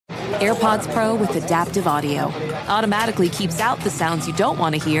AirPods Pro with adaptive audio automatically keeps out the sounds you don't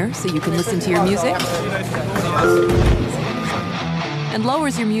want to hear so you can listen to your music, and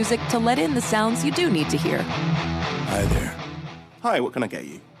lowers your music to let in the sounds you do need to hear. Hi there. Hi, what can I get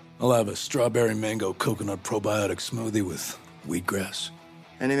you? I'll have a strawberry mango coconut probiotic smoothie with wheatgrass.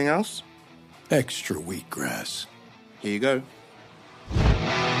 Anything else? Extra wheatgrass. Here you go.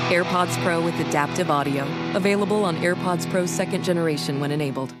 AirPods Pro with adaptive audio. Available on AirPods Pro 2nd generation when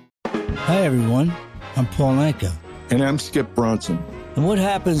enabled. Hi, everyone. I'm Paul Anka. And I'm Skip Bronson. And what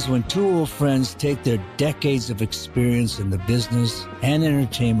happens when two old friends take their decades of experience in the business and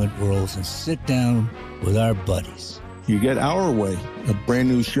entertainment worlds and sit down with our buddies? You get Our Way, a brand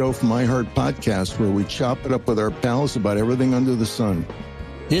new show from iHeart Podcast where we chop it up with our pals about everything under the sun.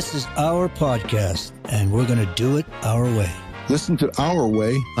 This is our podcast, and we're going to do it our way. Listen to Our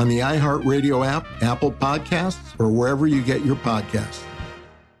Way on the iHeartRadio app, Apple Podcasts, or wherever you get your podcasts.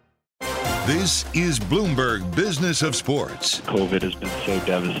 This is Bloomberg Business of Sports. COVID has been so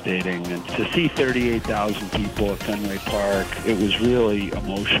devastating, and to see 38,000 people at Fenway Park, it was really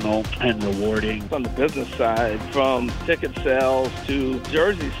emotional and rewarding. On the business side, from ticket sales to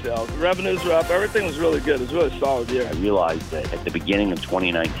jersey sales, revenues were up. Everything was really good. It was a really solid year. I realized that at the beginning of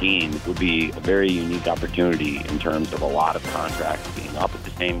 2019 would be a very unique opportunity in terms of a lot of contracts being up at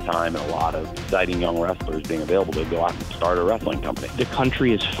the same time and a lot of exciting young wrestlers being available to go out and start a wrestling company. The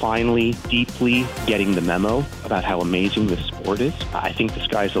country is finally deeply getting the memo about how amazing this sport is. I think the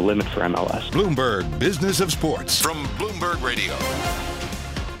sky's the limit for MLS. Bloomberg Business of Sports from Bloomberg Radio.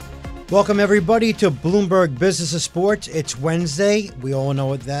 Welcome, everybody, to Bloomberg Business of Sports. It's Wednesday. We all know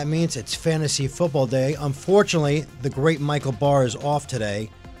what that means. It's Fantasy Football Day. Unfortunately, the great Michael Barr is off today,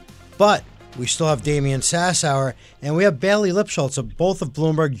 but we still have Damian Sassower, and we have Bailey Lipschultz, both of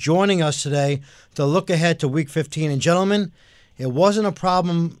Bloomberg, joining us today to look ahead to Week 15. And gentlemen, it wasn't a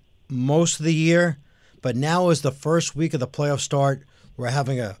problem most of the year, but now is the first week of the playoff start. We're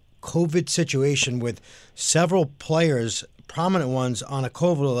having a COVID situation with several players, prominent ones, on a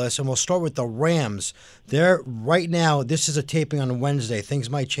COVID list, and we'll start with the Rams. They're right now, this is a taping on Wednesday. Things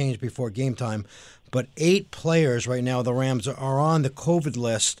might change before game time, but 8 players right now, the Rams, are on the COVID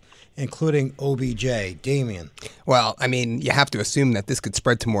list, including OBJ. Damian. Well, I mean, you have to assume that this could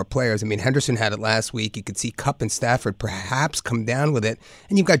spread to more players. I mean, Henderson had it last week. You could see Kupp and Stafford perhaps come down with it.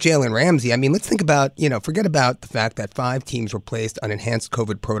 And you've got Jalen Ramsey. I mean, let's think about, forget about the fact that 5 teams were placed on enhanced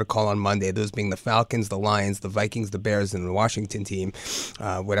COVID protocol on Monday, those being the Falcons, the Lions, the Vikings, the Bears, and the Washington team,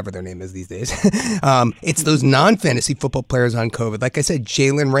 whatever their name is these days. It's those non-fantasy football players on COVID. Like I said,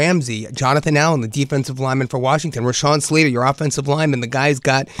 Jalen Ramsey, Jonathan Allen, the defensive lineman for Washington, Rashawn Slater, your offensive lineman, the guy's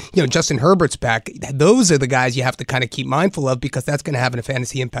got, Justin Herbert's back. Those are the guys you have to kind of keep mindful of because that's going to have a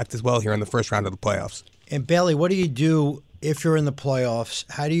fantasy impact as well here in the first round of the playoffs. And Bailey, what do you do if you're in the playoffs?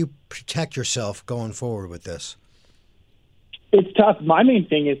 How do you protect yourself going forward with this? It's tough. My main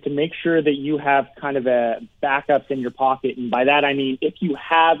thing is to make sure that you have kind of a backups in your pocket. And by that, I mean, if you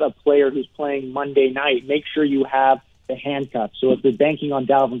have a player who's playing Monday night, make sure you have the handcuffs. So if you're banking on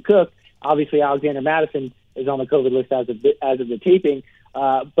Dalvin Cook, obviously Alexander Mattison is on the COVID list as of the taping.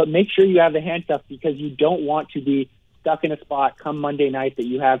 But make sure you have the handcuff because you don't want to be stuck in a spot come Monday night that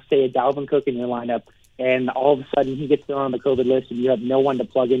you have, say, a Dalvin Cook in your lineup, and all of a sudden he gets thrown on the COVID list and you have no one to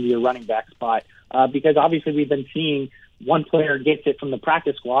plug into your running back spot. Because obviously we've been seeing one player gets it from the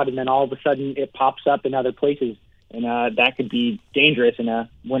practice squad and then all of a sudden it pops up in other places. And that could be dangerous in a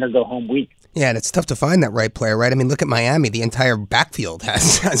win-or-go-home week. Yeah, and it's tough to find that right player, right? I mean, look at Miami. The entire backfield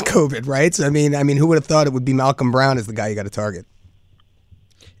has COVID, right? So, I mean, who would have thought it would be Malcolm Brown as the guy you got to target?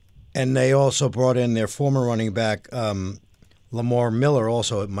 And they also brought in their former running back, Lamar Miller.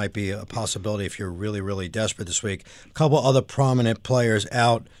 Also, it might be a possibility if you're really, really desperate this week. A couple other prominent players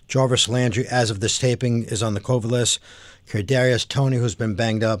out. Jarvis Landry, as of this taping, is on the COVID list. Kadarius Toney, who's been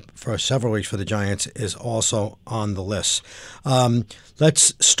banged up for several weeks for the Giants, is also on the list.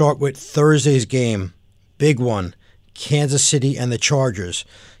 Let's start with Thursday's game. Big one. Kansas City and the Chargers.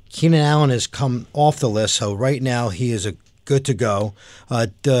 Keenan Allen has come off the list, so right now he is good to go.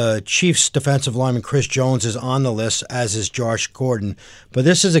 The Chiefs defensive lineman Chris Jones is on the list, as is Josh Gordon. But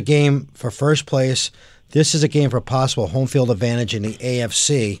this is a game for first place. This is a game for possible home field advantage in the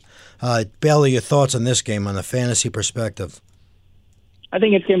AFC. Bailey, your thoughts on this game on the fantasy perspective? I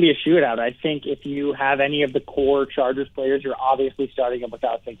think it's going to be a shootout. I think if you have any of the core Chargers players, you're obviously starting them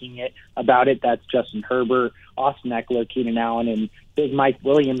without thinking about it. That's Justin Herbert, Austin Eckler, Keenan Allen, and Big Mike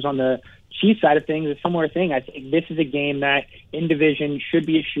Williams. On the Chiefs side of things, a similar thing. I think this is a game that in division should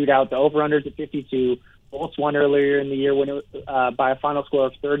be a shootout. The over-under's at 52. Bolts won earlier in the year by a final score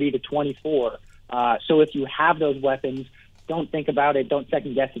of 30-24. So if you have those weapons, don't think about it. Don't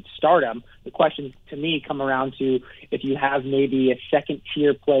second guess it. Start him. The questions to me come around to if you have maybe a second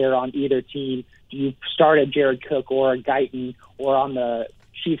tier player on either team, do you start a Jared Cook or a Guyton, or on the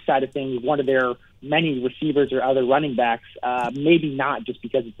Chiefs side of things, one of their many receivers or other running backs? Maybe not, just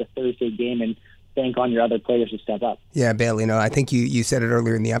because it's a Thursday game and bank on your other players to step up. Yeah, Bailey, I think you said it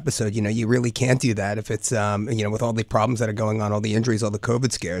earlier in the episode, you really can't do that if it's, with all the problems that are going on, all the injuries, all the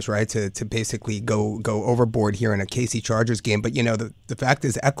COVID scares, right, to basically go overboard here in a KC Chargers game. But, the fact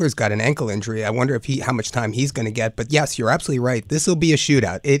is Eckler's got an ankle injury. I wonder how much time he's going to get. But, yes, you're absolutely right. This will be a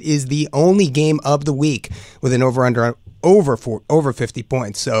shootout. It is the only game of the week with an over-under over 50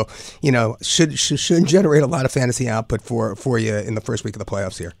 points. So, should generate a lot of fantasy output for you in the first week of the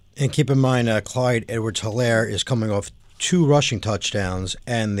playoffs here. And keep in mind, Clyde Edwards-Helaire is coming off 2 rushing touchdowns,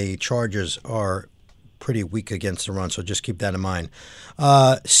 and the Chargers are pretty weak against the run, so just keep that in mind.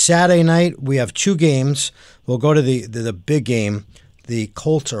 Saturday night, we have 2 games. We'll go to the big game. The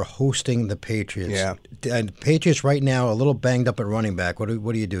Colts are hosting the Patriots. Yeah. And Patriots right now a little banged up at running back. What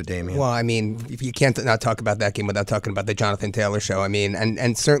do you do, Damian? Well, if you can't not talk about that game without talking about the Jonathan Taylor show.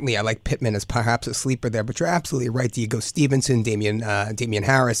 And certainly I like Pittman as perhaps a sleeper there, but you're absolutely right. Do you go Stevenson, Damian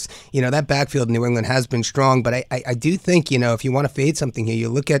Harris? That backfield in New England has been strong, but I do think, if you want to fade something here, you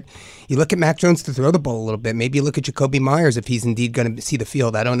look at Mac Jones to throw the ball a little bit. Maybe you look at Jacoby Myers if he's indeed going to see the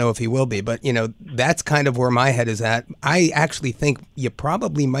field. I don't know if he will be, but that's kind of where my head is at. I actually think you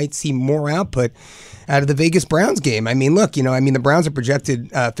probably might see more output out of the Vegas Browns game. The Browns are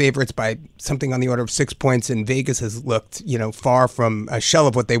projected favorites by something on the order of 6 points, and Vegas has looked, far from a shell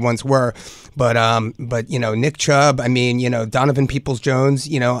of what they once were. But Nick Chubb, Donovan Peoples-Jones,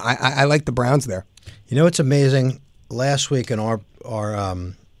 I like the Browns there. It's amazing. Last week in our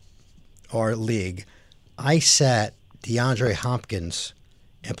league, I sat DeAndre Hopkins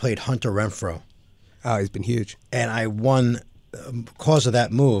and played Hunter Renfrow. Oh, he's been huge. And I won because of that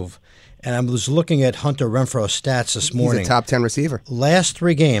move. And I was looking at Hunter Renfrow's stats this morning. He's a top 10 receiver. Last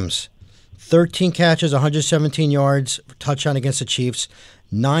 3 games, 13 catches, 117 yards, touchdown against the Chiefs,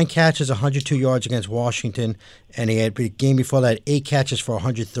 9 catches, 102 yards against Washington, and he had the game before that 8 catches for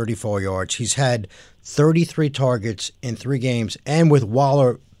 134 yards. He's had 33 targets in 3 games, and with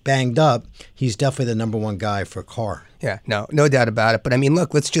Waller banged up, he's definitely the number 1 guy for Carr. Yeah, no doubt about it. But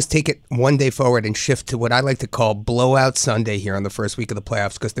look, let's just take it one day forward and shift to what I like to call blowout Sunday here on the first week of the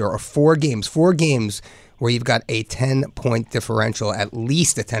playoffs, because there are 4 games where you've got a 10-point differential, at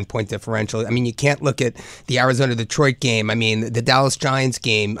least a 10-point differential. You can't look at the Arizona-Detroit game, the Dallas Giants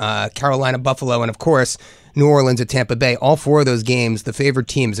game, Carolina-Buffalo, and of course, New Orleans at Tampa Bay. All 4 of those games, the favored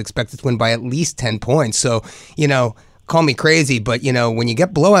team is expected to win by at least 10 points. So, call me crazy, but when you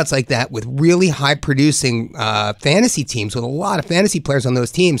get blowouts like that with really high producing fantasy teams with a lot of fantasy players on those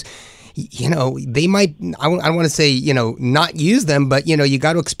teams, they might, I don't want to say, not use them, but you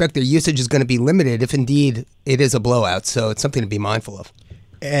got to expect their usage is going to be limited if indeed it is a blowout. So it's something to be mindful of.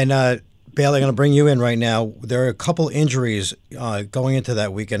 And Bailey, I'm going to bring you in right now. There are a couple injuries going into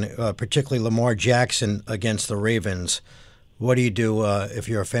that weekend, particularly Lamar Jackson against the Ravens. What do you do if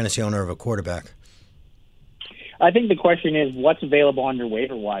you're a fantasy owner of a quarterback? I think the question is what's available on your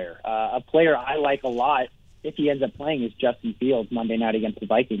waiver wire. A player I like a lot, if he ends up playing, is Justin Fields Monday night against the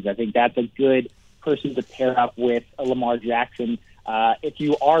Vikings. I think that's a good person to pair up with a Lamar Jackson. If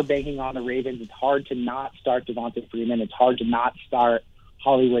you are banking on the Ravens, it's hard to not start Devonta Freeman. It's hard to not start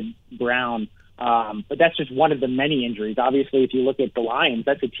Hollywood Brown. But that's just one of the many injuries. Obviously, if you look at the Lions,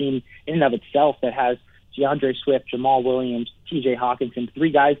 that's a team in and of itself that has DeAndre Swift, Jamal Williams, TJ Hawkinson,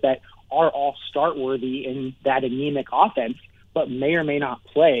 3 guys that are all start-worthy in that anemic offense, but may or may not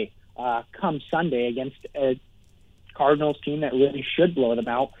play come Sunday against a Cardinals team that really should blow them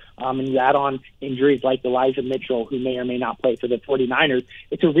out. And you add on injuries like Elijah Mitchell, who may or may not play for the 49ers.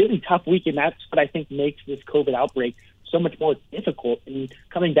 It's a really tough week, and that's what I think makes this COVID outbreak so much more difficult. And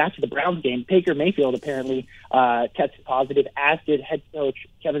coming back to the Browns game, Baker Mayfield apparently tested positive, as did head coach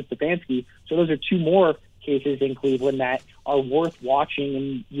Kevin Stefanski. So those are 2 more cases in Cleveland that are worth watching,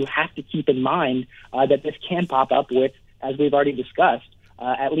 and you have to keep in mind that this can pop up with, as we've already discussed,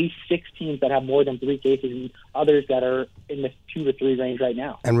 at least 6 teams that have more than 3 cases and others that are in the 2 to 3 range right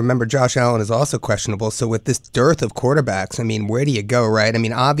now. And remember, Josh Allen is also questionable. So with this dearth of quarterbacks, where do you go, right?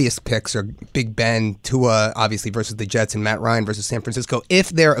 Obvious picks are Big Ben, Tua, obviously, versus the Jets, and Matt Ryan versus San Francisco, if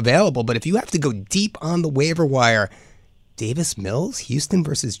they're available. But if you have to go deep on the waiver wire, Davis Mills, Houston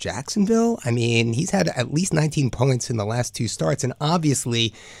versus Jacksonville. He's had at least 19 points in the last 2 starts. And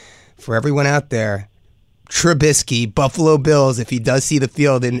obviously, for everyone out there, Trubisky, Buffalo Bills, if he does see the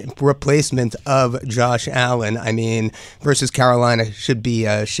field in replacement of Josh Allen, versus Carolina should be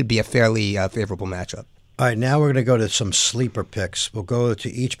a fairly favorable matchup. All right, now we're going to go to some sleeper picks. We'll go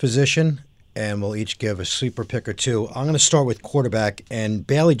to each position, and we'll each give a sleeper pick or two. I'm going to start with quarterback, and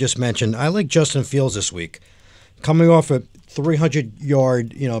Bailey just mentioned I like Justin Fields this week. Coming off a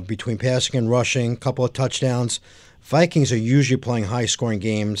 300-yard, between passing and rushing, couple of touchdowns. Vikings are usually playing high-scoring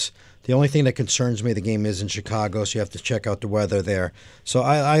games. The only thing that concerns me, the game is in Chicago, so you have to check out the weather there. So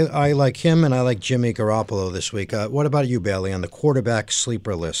I like him, and I like Jimmy Garoppolo this week. What about you, Bailey, on the quarterback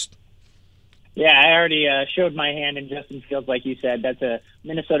sleeper list? Yeah, I already showed my hand in Justin Fields, like you said. That's a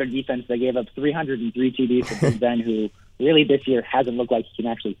Minnesota defense that gave up 303 TDs to Big Ben, who really this year hasn't looked like he can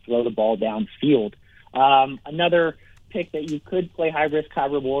actually throw the ball downfield. Another pick that you could play high risk, high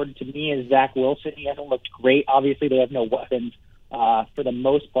reward to me is Zach Wilson. He hasn't looked great. Obviously, they have no weapons for the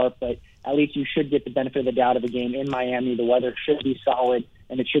most part, but at least you should get the benefit of the doubt of a game in Miami. The weather should be solid,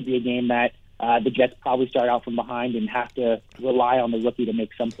 and it should be a game that the Jets probably start out from behind and have to rely on the rookie to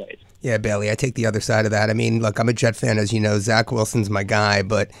make some plays. Yeah, Bailey, I take the other side of that. I mean, look, I'm a Jet fan, as you know. Zach Wilson's my guy,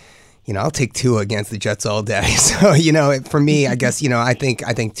 but I'll take Tua against the Jets all day. So, for me, I guess, I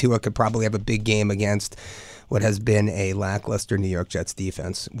think Tua could probably have a big game against what has been a lackluster New York Jets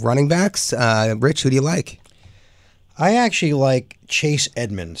defense. Running backs, Rich, who do you like? I actually like Chase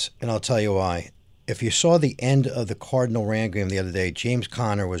Edmonds, and I'll tell you why. If you saw the end of the Cardinal-Ram game the other day, James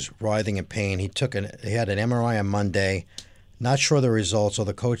Conner was writhing in pain. He had an MRI on Monday. Not sure the results, or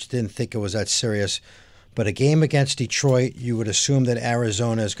the coach didn't think it was that serious. But a game against Detroit, you would assume that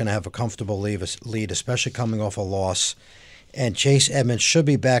Arizona is going to have a comfortable lead, especially coming off a loss. And Chase Edmonds should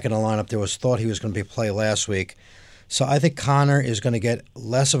be back in the lineup. There was thought he was going to play last week. So I think Connor is going to get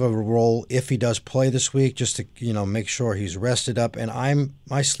less of a role if he does play this week, just to make sure he's rested up. And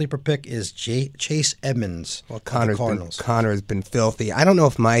my sleeper pick is Chase Edmonds. Well, Connor has been filthy. I don't know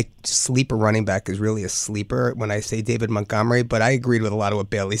if my sleeper running back is really a sleeper when I say David Montgomery, but I agreed with a lot of what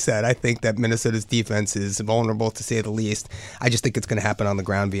Bailey said. I think that Minnesota's defense is vulnerable, to say the least. I just think it's going to happen on the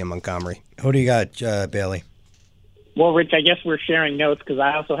ground via Montgomery. Who do you got, Bailey? Well, Rich, I guess we're sharing notes because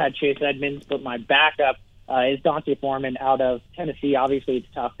I also had Chase Edmonds, but my backup is Dante Foreman out of Tennessee. Obviously, it's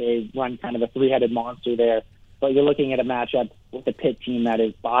tough. They run kind of a three-headed monster there. But you're looking at a matchup with a Pitt team that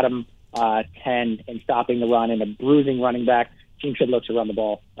is bottom 10 in stopping the run and a bruising running back. Team should look to run the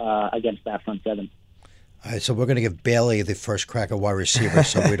ball against that front seven. All right, so we're going to give Bailey the first crack at wide receiver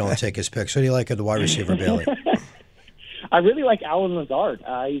so we don't take his picks. Who do you like at the wide receiver, Bailey? I really like Allen Lazard.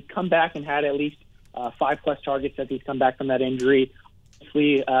 He's come back and had at least 5+ targets as he's come back from that injury.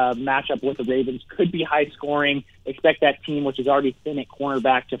 Matchup with the Ravens could be high scoring. Expect that team, which is already thin at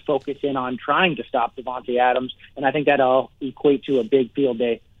cornerback, to focus in on trying to stop Devontae Adams, and I think that'll equate to a big field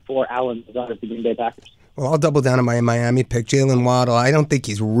day for Allen Lazard of the Green Bay Packers. Well, I'll double down on my Miami pick, Jalen Waddle. I don't think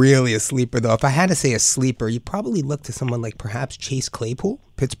he's really a sleeper, though. If I had to say a sleeper, you probably look to someone like perhaps Chase Claypool,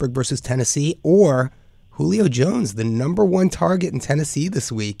 Pittsburgh versus Tennessee, or Julio Jones, the number one target in Tennessee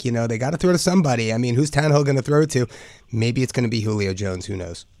this week. They got to throw to somebody. I mean, who's Tannehill going to throw to? Maybe it's going to be Julio Jones. Who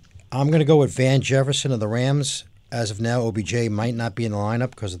knows? I'm going to go with Van Jefferson of the Rams. As of now, OBJ might not be in the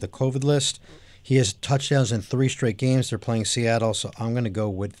lineup because of the COVID list. He has touchdowns in 3 straight games. They're playing Seattle, so I'm going to go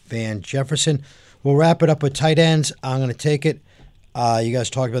with Van Jefferson. We'll wrap it up with tight ends. I'm going to take it. You guys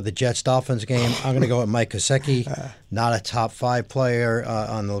talked about the Jets-Dolphins game. I'm going to go with Mike Gesicki. Not a top 5 player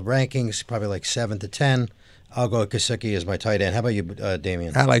on the rankings, probably like 7 to 10. I'll go with Gesicki as my tight end. How about you,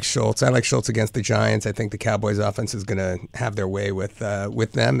 Damian? I like Schultz. I like Schultz against the Giants. I think the Cowboys' offense is going to have their way with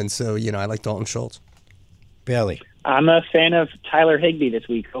them, and so I like Dalton Schultz. Bailey? I'm a fan of Tyler Higbee this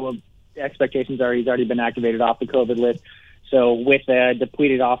week. Expectations are he's already been activated off the COVID list. So with a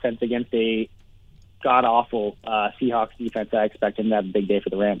depleted offense against a god-awful Seahawks defense, I expect him to have a big day for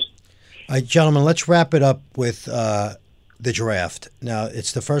the Rams. All right, gentlemen, let's wrap it up with the draft. Now,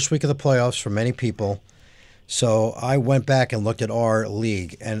 it's the first week of the playoffs for many people. So I went back and looked at our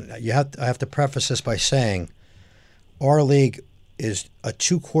league, and I have to preface this by saying our league is a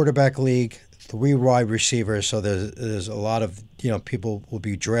 2-quarterback league, 3 wide receivers. So there's a lot of people will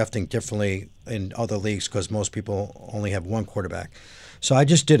be drafting differently in other leagues because most people only have 1 quarterback. So I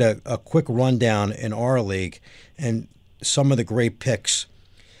just did a quick rundown in our league and some of the great picks.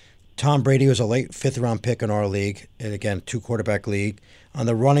 Tom Brady was a late 5th-round pick in our league, and again, 2-quarterback league. On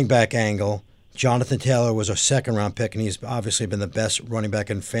the running back angle, Jonathan Taylor was a 2nd-round pick, and he's obviously been the best running back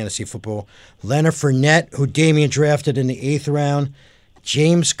in fantasy football. Leonard Fournette, who Damian drafted in the 8th round.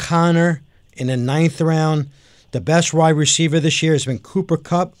 James Conner in the 9th round. The best wide receiver this year has been Cooper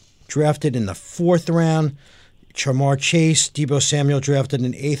Kupp, drafted in the 4th round. Jamar Chase, Deebo Samuel drafted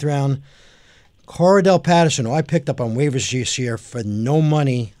in the 8th round. Cordarrelle Patterson, who I picked up on waivers this year for no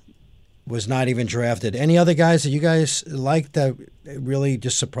money, was not even drafted. Any other guys that you guys like that really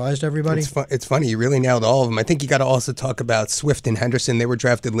just surprised everybody? It's funny. You really nailed all of them. I think you got to also talk about Swift and Henderson. They were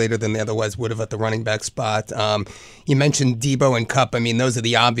drafted later than they otherwise would have at the running back spot. You mentioned Debo and Kupp. I mean, those are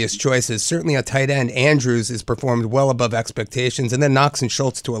the obvious choices. Certainly a tight end, Andrews, has performed well above expectations. And then Knox and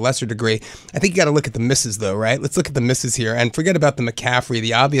Schultz to a lesser degree. I think you got to look at the misses, though, right? Let's look at the misses here. And forget about the McCaffrey,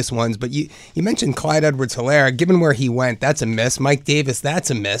 the obvious ones. But you mentioned Clyde Edwards-Helaire. Given where he went, that's a miss. Mike Davis, that's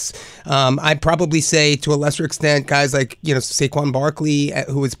a miss. I'd probably say, to a lesser extent, guys like, Saquon Barkley,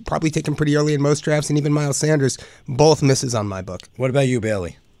 who was probably taken pretty early in most drafts, and even Miles Sanders, both misses on my book. What about you,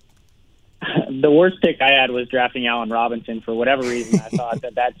 Bailey? The worst pick I had was drafting Allen Robinson. For whatever reason, I thought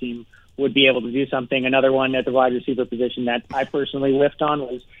that team would be able to do something. Another one at the wide receiver position that I personally whiffed on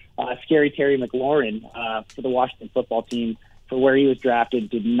was Scary Terry McLaurin for the Washington football team. For where he was drafted,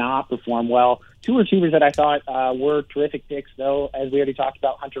 did not perform well. Two receivers that I thought were terrific picks, though, as we already talked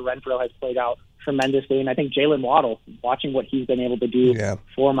about, Hunter Renfrow has played out tremendously, and I think Jalen Waddle, watching what he's been able to do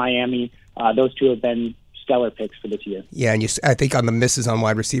for Miami, those two have been stellar picks for this year. Yeah, and I think on the misses on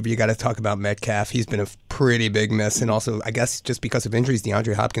wide receiver, you got to talk about Metcalf. He's been a pretty big miss, and also, I guess, just because of injuries,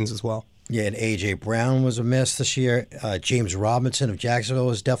 DeAndre Hopkins as well. Yeah, and A.J. Brown was a miss this year. James Robinson of Jacksonville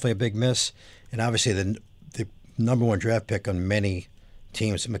was definitely a big miss, and obviously the number one draft pick on many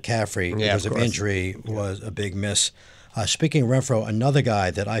teams, McCaffrey, because of injury, was a big miss. Speaking of Renfrow, another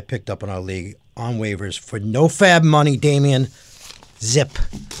guy that I picked up in our league on waivers for no fab money, Damian, zip.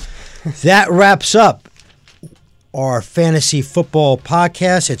 That wraps up our fantasy football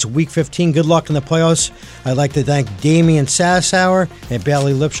podcast. It's week 15. Good luck in the playoffs. I'd like to thank Damian Sassower and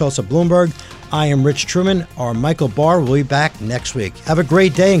Bailey Lipschultz of Bloomberg. I am Rich Truman. Our Michael Barr will be back next week. Have a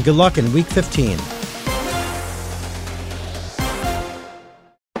great day and good luck in week 15.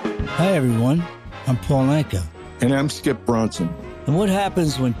 Hi, everyone. I'm Paul Anka. And I'm Skip Bronson. And what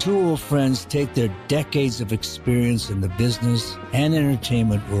happens when two old friends take their decades of experience in the business and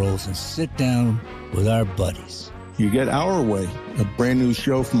entertainment worlds and sit down with our buddies? You get Our Way, a brand new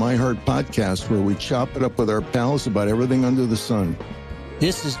show from iHeart Podcast where we chop it up with our pals about everything under the sun.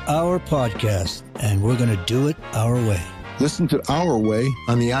 This is our podcast, and we're going to do it our way. Listen to Our Way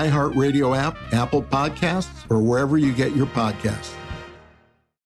on the iHeartRadio app, Apple Podcasts, or wherever you get your podcasts.